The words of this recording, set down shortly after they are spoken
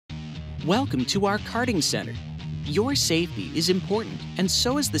Welcome to our karting center. Your safety is important, and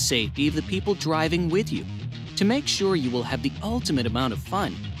so is the safety of the people driving with you. To make sure you will have the ultimate amount of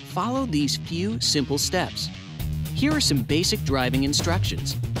fun, follow these few simple steps. Here are some basic driving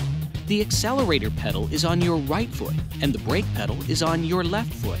instructions. The accelerator pedal is on your right foot, and the brake pedal is on your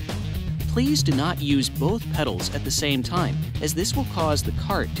left foot. Please do not use both pedals at the same time, as this will cause the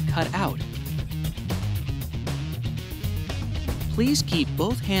kart to cut out. Please keep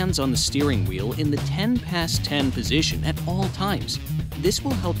both hands on the steering wheel in the 10 past 10 position at all times. This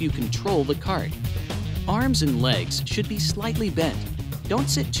will help you control the kart. Arms and legs should be slightly bent. Don't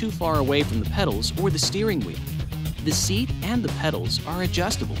sit too far away from the pedals or the steering wheel. The seat and the pedals are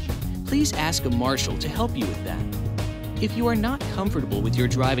adjustable. Please ask a marshal to help you with that. If you are not comfortable with your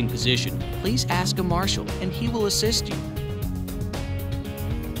driving position, please ask a marshal and he will assist you.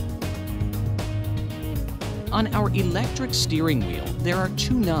 On our electric steering wheel, there are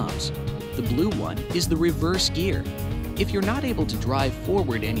two knobs. The blue one is the reverse gear. If you're not able to drive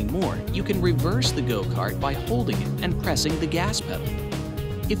forward anymore, you can reverse the go-kart by holding it and pressing the gas pedal.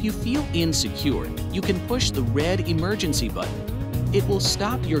 If you feel insecure, you can push the red emergency button. It will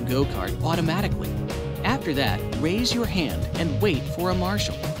stop your go-kart automatically. After that, raise your hand and wait for a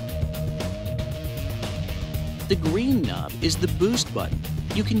marshal. The green knob is the boost button.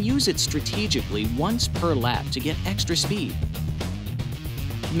 You can use it strategically once per lap to get extra speed.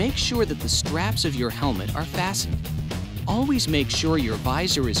 Make sure that the straps of your helmet are fastened. Always make sure your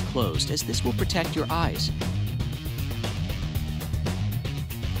visor is closed, as this will protect your eyes.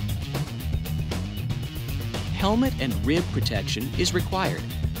 Helmet and rib protection is required.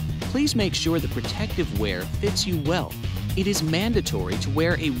 Please make sure the protective wear fits you well. It is mandatory to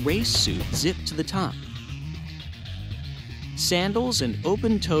wear a race suit zipped to the top. Sandals and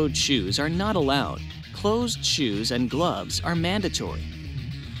open-toed shoes are not allowed. Closed shoes and gloves are mandatory.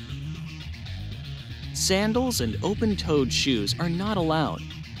 Sandals and open-toed shoes are not allowed.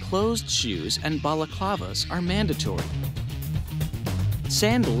 Closed shoes and balaclavas are mandatory.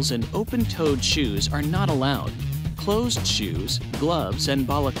 Sandals and open-toed shoes are not allowed. Closed shoes, gloves, and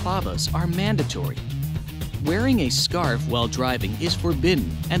balaclavas are mandatory. Wearing a scarf while driving is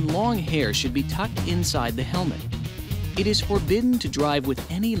forbidden, and long hair should be tucked inside the helmet. It is forbidden to drive with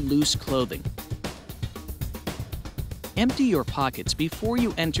any loose clothing. Empty your pockets before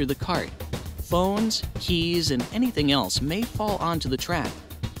you enter the kart. Phones, keys, and anything else may fall onto the track.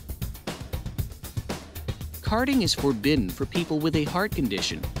 Karting is forbidden for people with a heart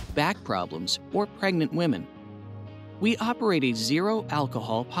condition, back problems, or pregnant women. We operate a zero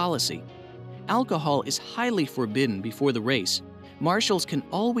alcohol policy. Alcohol is highly forbidden before the race. Marshals can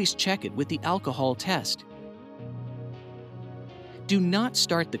always check it with the alcohol test. Do not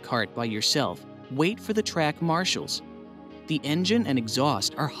start the kart by yourself. Wait for the track marshals. The engine and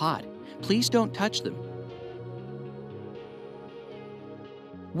exhaust are hot. Please don't touch them.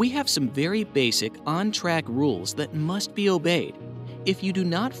 We have some very basic on-track rules that must be obeyed. If you do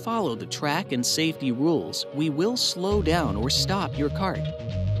not follow the track and safety rules, we will slow down or stop your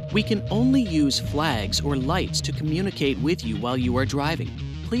kart. We can only use flags or lights to communicate with you while you are driving.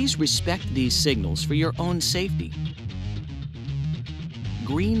 Please respect these signals for your own safety.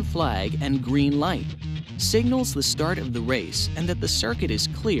 Green flag and green light signals the start of the race and that the circuit is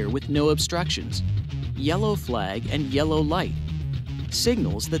clear with no obstructions. Yellow flag and yellow light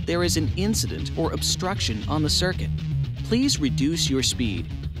signals that there is an incident or obstruction on the circuit. Please reduce your speed.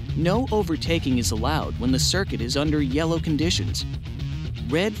 No overtaking is allowed when the circuit is under yellow conditions.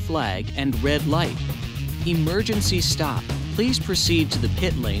 Red flag and red light. Emergency stop. Please proceed to the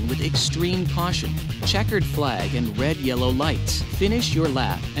pit lane with extreme caution. Checkered flag and red-yellow lights. Finish your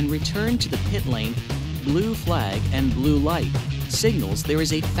lap and return to the pit lane. Blue flag and blue light signals there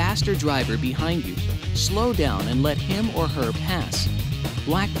is a faster driver behind you. Slow down and let him or her pass.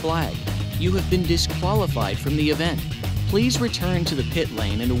 Black flag. You have been disqualified from the event. Please return to the pit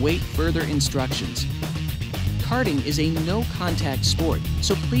lane and await further instructions. Karting is a no-contact sport,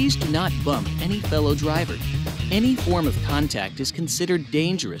 so please do not bump any fellow driver. Any form of contact is considered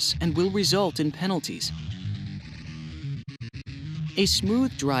dangerous and will result in penalties. A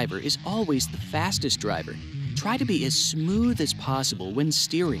smooth driver is always the fastest driver. Try to be as smooth as possible when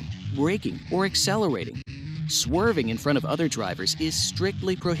steering, braking, or accelerating. Swerving in front of other drivers is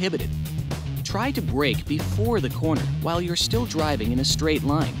strictly prohibited. Try to brake before the corner while you're still driving in a straight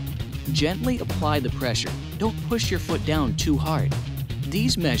line. Gently apply the pressure. Don't push your foot down too hard.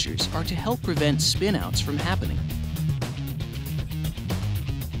 These measures are to help prevent spinouts from happening.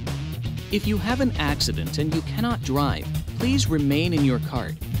 If you have an accident and you cannot drive, please remain in your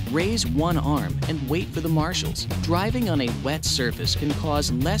kart. raise one arm and wait for the marshals. Driving on a wet surface can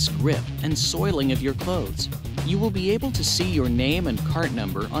cause less grip and soiling of your clothes. You will be able to see your name and cart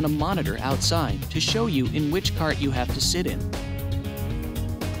number on a monitor outside to show you in which cart you have to sit in.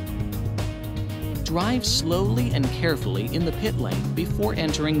 Drive slowly and carefully in the pit lane before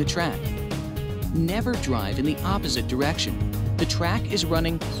entering the track. Never drive in the opposite direction. The track is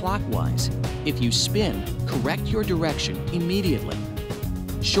running clockwise. If you spin, correct your direction immediately.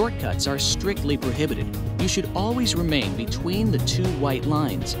 Shortcuts are strictly prohibited. You should always remain between the two white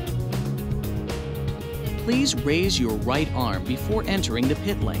lines. Please raise your right arm before entering the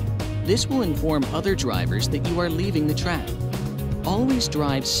pit lane. This will inform other drivers that you are leaving the track. Always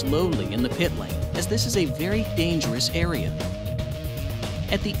drive slowly in the pit lane, as this is a very dangerous area.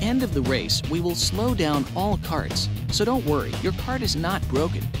 At the end of the race, we will slow down all carts, so don't worry, your cart is not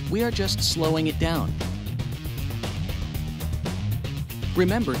broken. We are just slowing it down.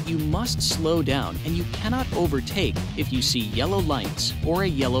 Remember, you must slow down and you cannot overtake if you see yellow lights or a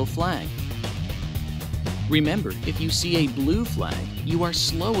yellow flag. Remember, if you see a blue flag, you are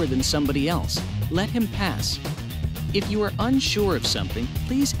slower than somebody else. Let him pass. If you are unsure of something,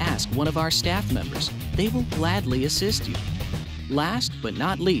 please ask one of our staff members. They will gladly assist you. Last but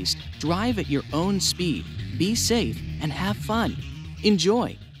not least, drive at your own speed, be safe, and have fun.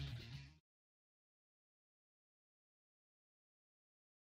 Enjoy!